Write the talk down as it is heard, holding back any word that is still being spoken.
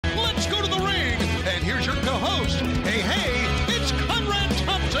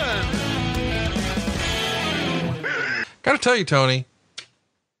Gotta tell you, Tony,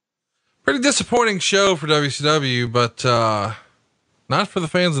 pretty disappointing show for WCW, but, not for the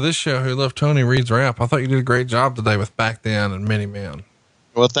fans of this show who love Tony Reed's rap. I thought you did a great job today with Back Then and Many Men.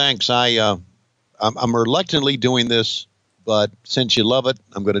 Well, thanks. I'm reluctantly doing this, but since you love it,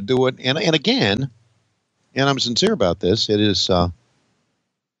 I'm going to do it. And again, and I'm sincere about this, it is,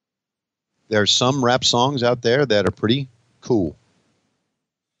 there's some rap songs out there that are pretty cool.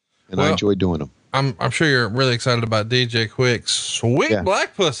 And I enjoy doing them. I'm sure you're really excited about DJ Quick's Sweet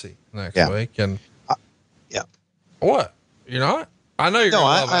Black Pussy next week. And yeah. What? You're not? I know you're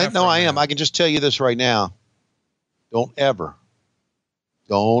I am. I can just tell you this right now. Don't ever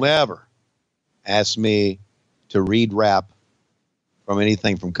ask me to read rap from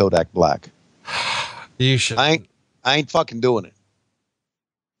anything from Kodak Black. You should. I ain't fucking doing it.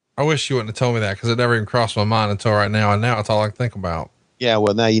 I wish you wouldn't have told me that, because it never even crossed my mind until right now. And now it's all I can think about. Yeah.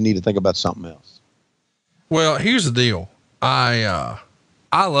 Well, now you need to think about something else. Well, here's the deal. I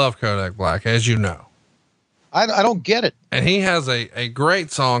love Kodak Black, as you know. I don't get it. And he has a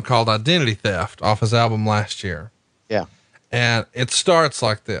great song called Identity Theft off his album last year. Yeah. And it starts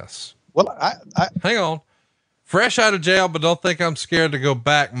like this. Well, hang on. Fresh out of jail, but don't think I'm scared to go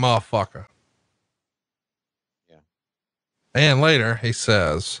back, motherfucker. Yeah. And later he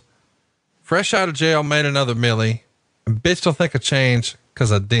says, fresh out of jail, made another milli, and bitch don't think I changed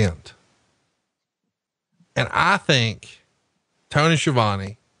 'cause I didn't. And I think Tony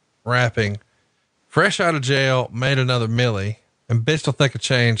Schiavone rapping, fresh out of jail, made another milli, and bitch don't think I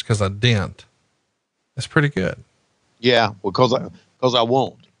changed 'cause I didn't. That's pretty good. Yeah, because I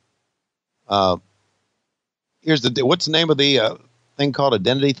won't. What's the name of the thing called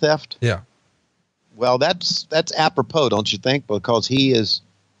Identity Theft? Yeah. Well, that's apropos, don't you think? Because he is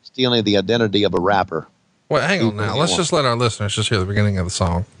stealing the identity of a rapper. Well, hang on now. Let's just let our listeners just hear the beginning of the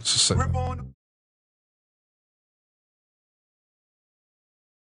song. Let's just sing.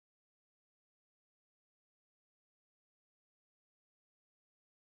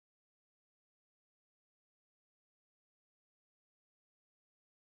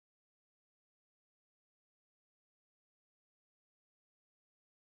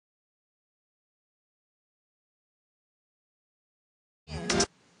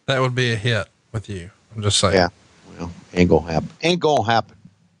 That would be a hit with you. I'm just saying. Yeah. Well, ain't gonna happen.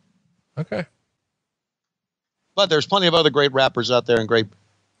 Okay. But there's plenty of other great rappers out there and great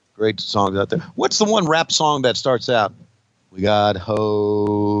songs out there. What's the one rap song that starts out? We got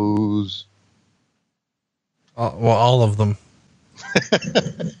hoes. Well, all of them.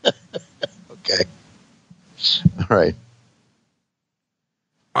 Okay. All right.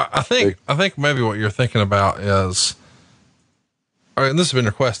 I think maybe what you're thinking about is, and this has been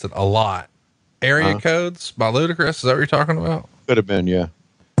requested a lot. Area Codes by Ludacris. Is that what you're talking about? Could have been, yeah.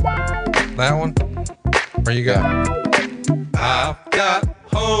 That one? Where you got? I've got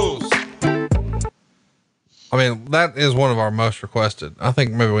hoes. I mean, that is one of our most requested. I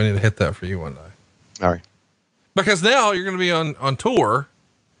think maybe we need to hit that for you one day. All right. Because now you're going to be on tour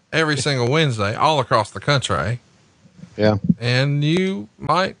every single Wednesday all across the country. Yeah. And you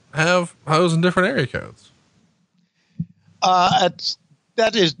might have hoes in different area codes.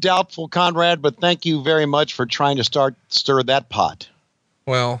 That is doubtful, Conrad, but thank you very much for trying to stir that pot.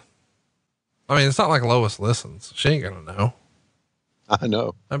 Well, I mean, it's not like Lois listens. She ain't gonna know. I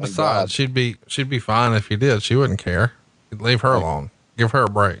know. And besides, she'd be fine if you did. She wouldn't care. You'd leave her alone. Give her a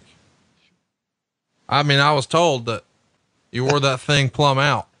break. I mean, I was told that you wore that thing plumb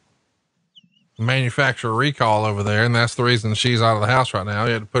out. Manufacturer recall over there, and that's the reason she's out of the house right now.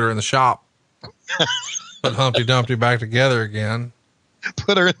 You had to put her in the shop. Put Humpty Dumpty back together again.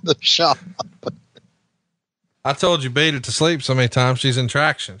 Put her in the shop. I told you beat it to sleep so many times. She's in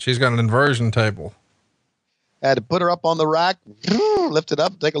traction. She's got an inversion table. I had to put her up on the rack, lift it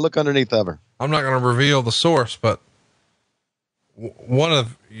up, take a look underneath of her. I'm not going to reveal the source, but one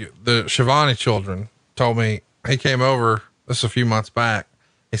of the Schiavone children told me, he came over this a few months back.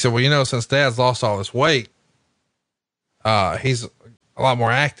 He said, well, you know, since Dad's lost all this weight, he's a lot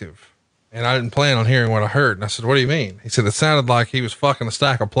more active. And I didn't plan on hearing what I heard. And I said, what do you mean? He said, it sounded like he was fucking a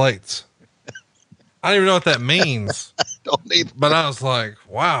stack of plates. I don't even know what that means. I don't need. But I was like,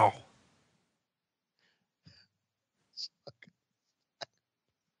 wow.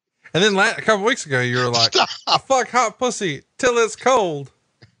 And then a couple weeks ago, you were like, I fuck hot pussy till it's cold.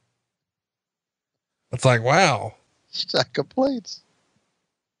 It's like, wow. Stack of plates.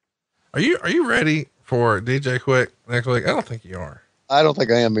 Are you ready for DJ Quick next week? I don't think you are. I don't think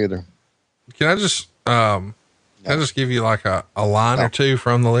I am either. Can I just, can I just give you like a line or two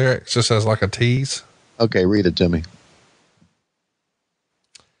from the lyrics, just as like a tease? Okay. Read it to me.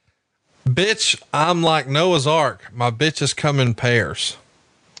 Bitch, I'm like Noah's Ark. My bitches come in pairs.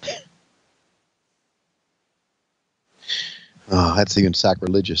 Oh, that's even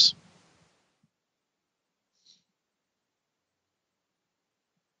sacrilegious.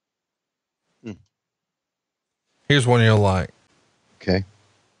 Here's one you'll like. Okay.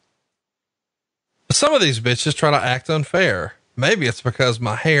 Some of these bitches try to act unfair. Maybe it's because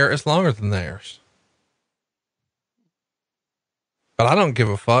my hair is longer than theirs. But I don't give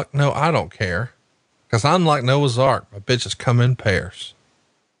a fuck. No, I don't care. Because I'm like Noah's Ark. My bitches come in pairs.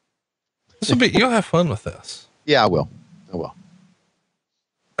 You'll have fun with this. Yeah, I will. I will.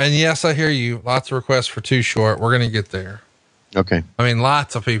 And yes, I hear you. Lots of requests for Too Short. We're going to get there. Okay. I mean,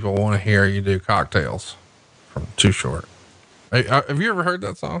 lots of people want to hear you do cocktails from Too Short. Hey, have you ever heard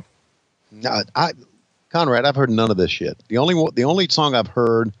that song? No, Conrad, I've heard none of this shit. The only song I've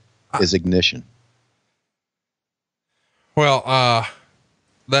heard is Ignition. Well,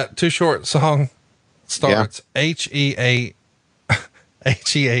 that Too Short song starts Heat.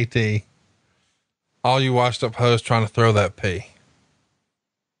 All you washed up hoes trying to throw that pee.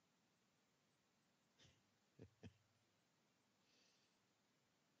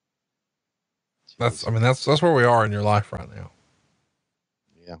 That's where we are in your life right now.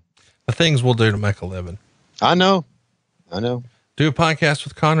 Yeah. The things we'll do to make a living. I know. Do a podcast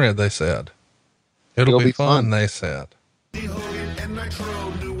with Conrad, they said. It'll be fun, they said. And Nitro,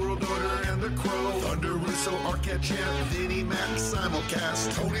 New World Order and the Crow, Thunder, Russo, Arquette, Champ, Vinnie, Mac,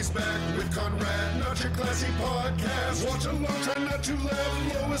 simulcast. Tony's back with Conrad, not your classy podcast. Watch along, try not to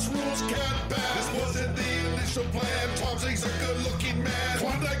laugh. Lowest rules, cat back. This wasn't the initial plan. Tom Zig's a good-looking man.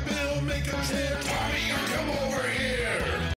 Klondike Bill, make a chant. Tommy, you come over.